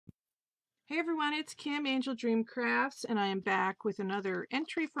Hey everyone, it's Kim, Angel Dream Crafts, and I am back with another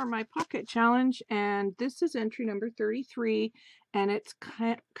entry for my pocket challenge, and this is entry number 33, and it's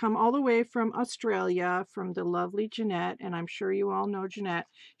come all the way from Australia, from the lovely Jeanette, and I'm sure you all know Jeanette.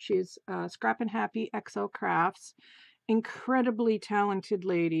 She's ScrappinHappyx0 Crafts, incredibly talented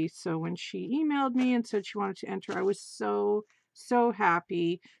lady, so when she emailed me and said she wanted to enter, I was so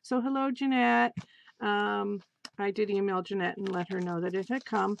happy. So hello Jeanette. I did email Jeanette and let her know that it had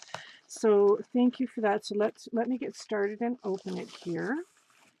come. So thank you for that. So let me get started and open it here.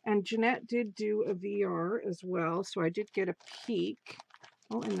 And Jeanette did do a VR as well, so I did get a peek.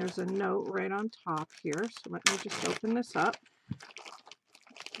 Oh, and there's a note right on top here. So let me just open this up.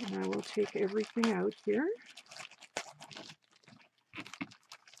 And I will take everything out here.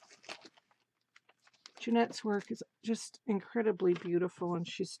 Jeanette's work is just incredibly beautiful, and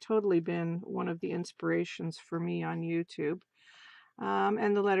she's totally been one of the inspirations for me on YouTube.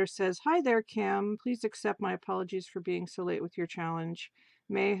 And the letter says, "Hi there, Kim. Please accept my apologies for being so late with your challenge.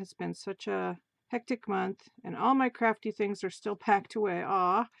 May has been such a hectic month, and all my crafty things are still packed away.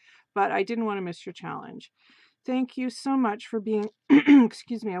 Aw, but I didn't want to miss your challenge. Thank you so much for being,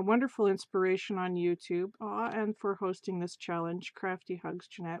 excuse me, a wonderful inspiration on YouTube. Aw, and for hosting this challenge. Crafty hugs,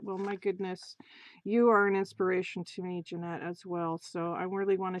 Jeanette." Well, my goodness, you are an inspiration to me, Jeanette, as well. So I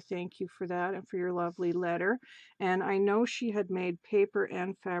really want to thank you for that and for your lovely letter. And I know she had made paper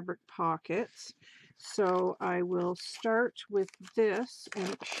and fabric pockets. So I will start with this.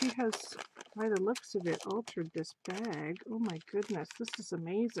 And she has, by the looks of it, altered this bag. Oh my goodness, this is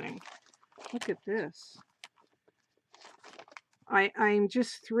amazing. Look at this. I'm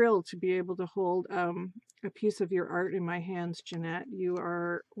just thrilled to be able to hold a piece of your art in my hands, Jeanette. You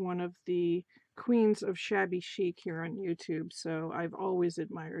are one of the queens of shabby chic here on YouTube, so I've always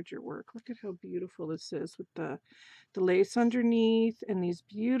admired your work. Look at how beautiful this is with the lace underneath and these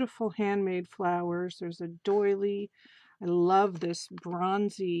beautiful handmade flowers. There's a doily. I love this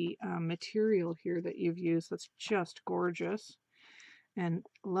bronzy material here that you've used. That's just gorgeous. And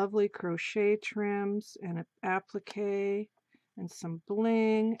lovely crochet trims and an applique and some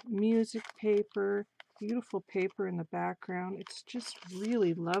bling, music paper, beautiful paper in the background. It's just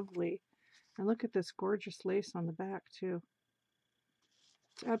really lovely. And look at this gorgeous lace on the back too.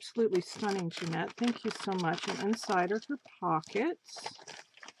 It's absolutely stunning, Jeanette. Thank you so much. And inside are her pockets.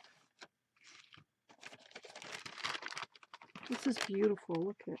 This is beautiful.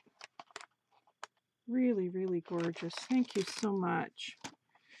 Look at it. Really, really gorgeous. Thank you so much.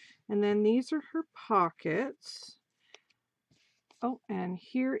 And then these are her pockets. Oh, and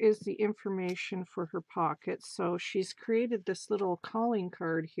here is the information for her pockets. So she's created this little calling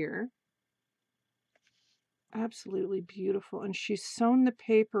card here. Absolutely beautiful. And she's sewn the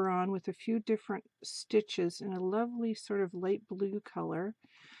paper on with a few different stitches in a lovely sort of light blue color.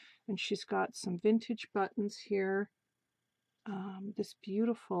 And she's got some vintage buttons here. This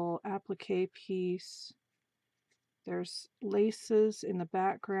beautiful applique piece. There's laces in the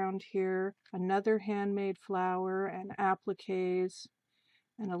background here. Another handmade flower and appliques.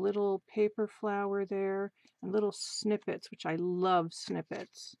 And a little paper flower there, and little snippets, which I love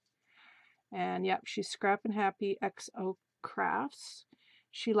snippets. And yep, she's ScrappinHappyx0 Crafts.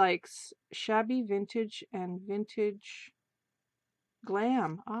 She likes shabby vintage and vintage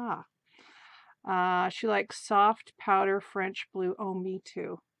glam. She likes soft powder French blue. Oh, me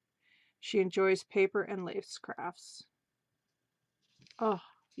too. She enjoys paper and lace crafts. Oh,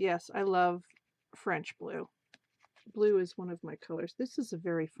 yes, I love French blue. Blue is one of my colors. This is a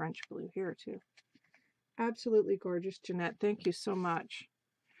very French blue here too. Absolutely gorgeous, Jeanette. Thank you so much.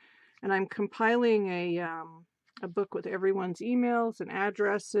 And I'm compiling a book with everyone's emails and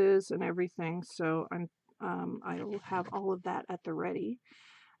addresses and everything. So I'll have all of that at the ready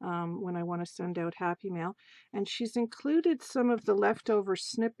when I want to send out Happy Mail. And she's included some of the leftover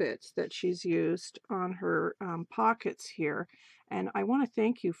snippets that she's used on her pockets here. And I want to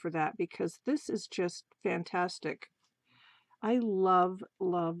thank you for that, because this is just fantastic. I love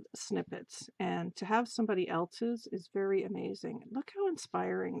snippets, and to have somebody else's is very amazing. Look how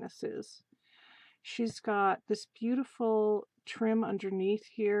inspiring this is. She's got this beautiful trim underneath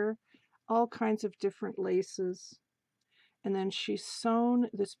here, all kinds of different laces, and then she's sewn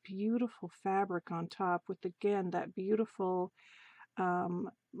this beautiful fabric on top with, again, that beautiful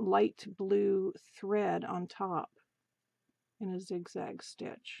light blue thread on top in a zigzag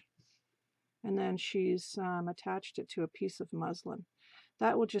stitch. And then she's attached it to a piece of muslin.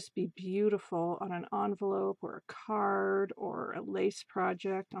 That will just be beautiful on an envelope or a card or a lace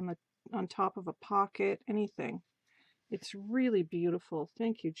project on top of a pocket, anything. It's really beautiful.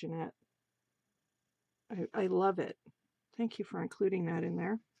 Thank you, Jeanette. I love it. Thank you for including that in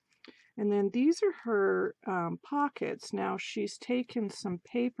there. And then these are her pockets. Now she's taken some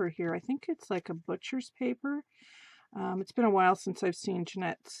paper here. I think it's like a butcher's paper. It's been a while since I've seen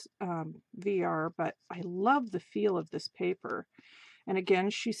Jeanette's VR, but I love the feel of this paper. And again,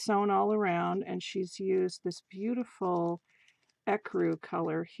 she's sewn all around, and she's used this beautiful ecru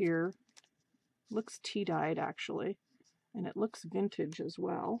color here. Looks tea-dyed, actually, and it looks vintage as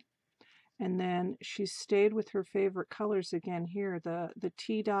well. And then she's stayed with her favorite colors again here, the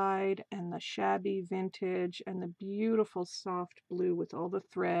tea-dyed and the shabby vintage and the beautiful soft blue with all the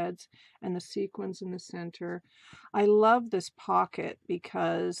threads and the sequins in the center. I love this pocket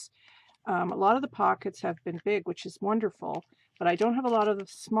because a lot of the pockets have been big, which is wonderful, but I don't have a lot of the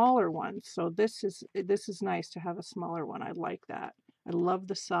smaller ones. So this is nice to have a smaller one. I like that. I love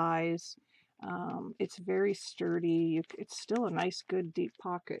the size. It's very sturdy. It's still a nice, good, deep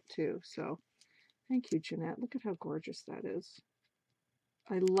pocket too. So thank you, Jeanette. Look at how gorgeous that is.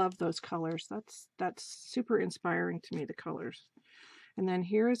 I love those colors. That's super inspiring to me, the colors. And then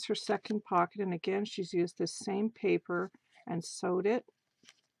here is her second pocket. And again, she's used this same paper and sewed it.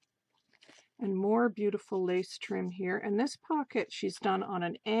 And more beautiful lace trim here. And this pocket she's done on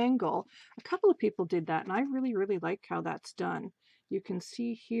an angle. A couple of people did that, and I really, really like how that's done. You can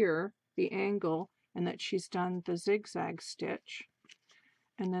see here the angle and that she's done the zigzag stitch.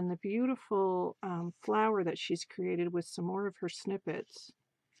 And then the beautiful flower that she's created with some more of her snippets.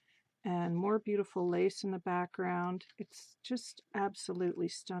 And more beautiful lace in the background. It's just absolutely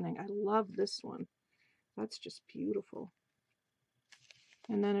stunning. I love this one. That's just beautiful.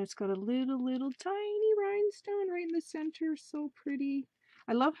 And then it's got a little tiny rhinestone right in the center. So pretty.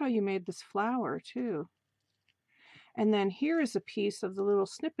 I love how you made this flower too. And then here is a piece of the little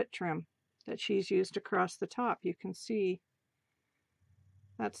snippet trim that she's used across the top. You can see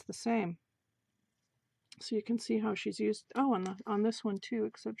that's the same. So you can see how she's used, oh, on this one too,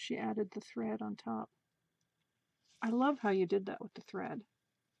 except she added the thread on top. I love how you did that with the thread.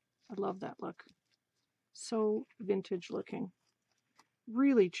 I love that look. So vintage looking.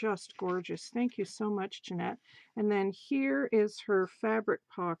 Really just gorgeous. Thank you so much, Jeanette. And then here is her fabric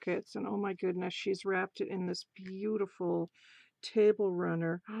pockets, and oh my goodness, she's wrapped it in this beautiful table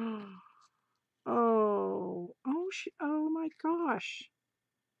runner. Oh my gosh.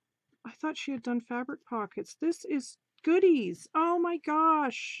 I thought she had done fabric pockets. This is goodies. Oh my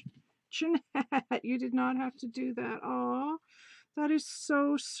gosh. Jeanette, you did not have to do that. Oh, that is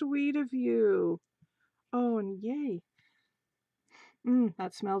so sweet of you. Oh, and yay.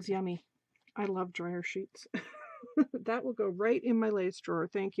 That smells yummy. I love dryer sheets. That will go right in my lace drawer.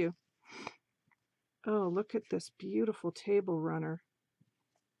 Thank you. Oh, look at this beautiful table runner.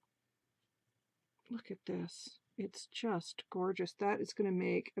 Look at this. It's just gorgeous. That is going to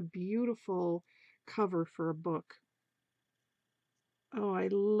make a beautiful cover for a book. Oh, I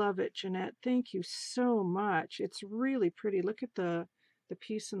love it, Jeanette. Thank you so much. It's really pretty. Look at the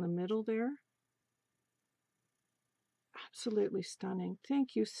piece in the middle there. Absolutely stunning.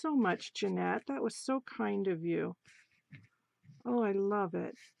 Thank you so much, Jeanette. That was so kind of you. Oh, I love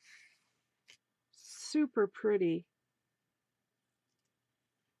it. Super pretty.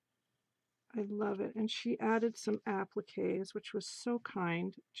 I love it. And she added some appliques, which was so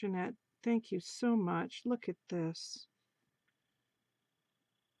kind. Jeanette, thank you so much. Look at this.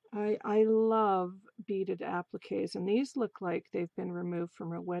 I love beaded appliques, and these look like they've been removed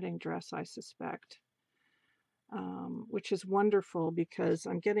from a wedding dress, I suspect, which is wonderful because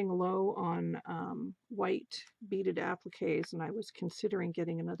I'm getting low on white beaded appliques, and I was considering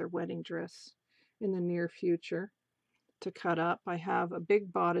getting another wedding dress in the near future to cut up. I have a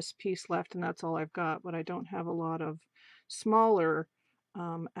big bodice piece left, and that's all I've got, but I don't have a lot of smaller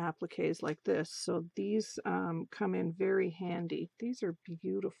appliques like this, so these come in very handy. These are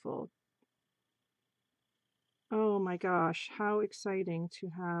beautiful. Oh my gosh, how exciting to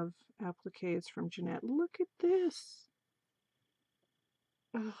have appliques from Jeanette. Look at this.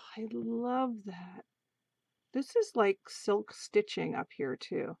 Oh, I love that. This is like silk stitching up here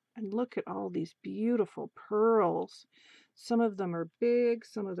too. And look at all these beautiful pearls. Some of them are big,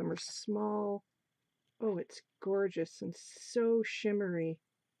 some of them are small. Oh, it's gorgeous and so shimmery.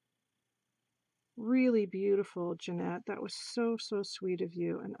 Really beautiful, Jeanette. That was so, so sweet of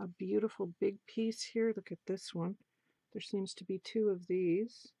you. And a beautiful big piece here. Look at this one. There seems to be two of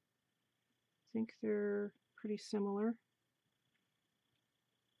these. I think they're pretty similar.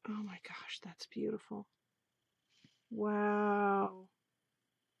 Oh my gosh, that's beautiful. Wow.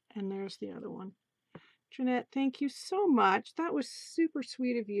 And there's the other one. Jeanette, thank you so much. That was super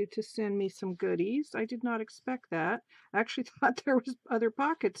sweet of you to send me some goodies. I did not expect that. I actually thought there was other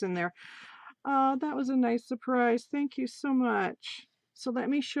pockets in there. That was a nice surprise. Thank you so much. So let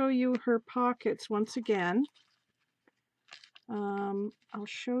me show you her pockets once again. I'll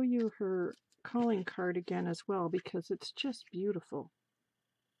show you her calling card again as well because it's just beautiful.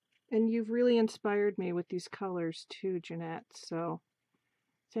 And you've really inspired me with these colors too, Jeanette. So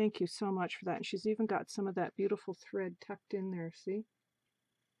thank you so much for that. And she's even got some of that beautiful thread tucked in there, see?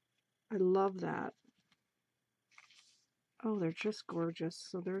 I love that. Oh, they're just gorgeous.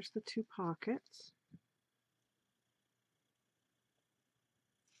 So there's the two pockets.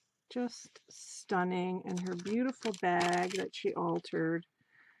 Just stunning. And her beautiful bag that she altered.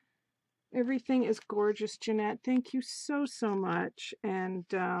 Everything is gorgeous, Jeanette. Thank you so, so much. And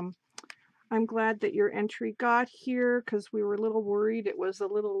I'm glad that your entry got here because we were a little worried it was a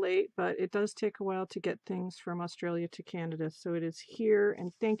little late, but it does take a while to get things from Australia to Canada. So it is here.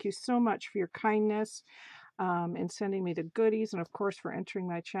 And thank you so much for your kindness in sending me the goodies and, of course, for entering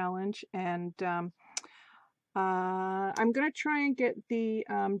my challenge. And I'm going to try and get the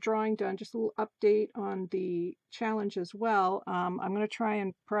drawing done, just a little update on the challenge as well. I'm going to try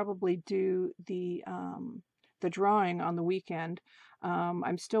and probably do the drawing on the weekend.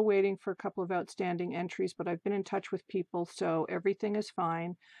 I'm still waiting for a couple of outstanding entries, but I've been in touch with people, so everything is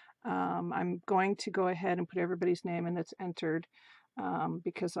fine. I'm going to go ahead and put everybody's name in that's entered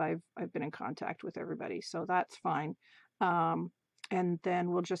because I've been in contact with everybody, so that's fine. And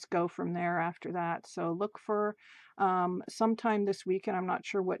then we'll just go from there after that. So look for sometime this weekend. I'm not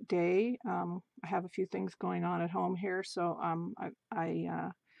sure what day. I have a few things going on at home here, so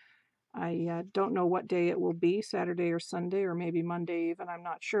I don't know what day it will be, Saturday or Sunday, or maybe Monday even. I'm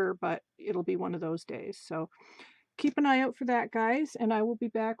not sure, but it'll be one of those days. So keep an eye out for that, guys, and I will be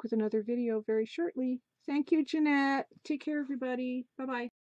back with another video very shortly. Thank you, Jeanette. Take care, everybody. Bye-bye.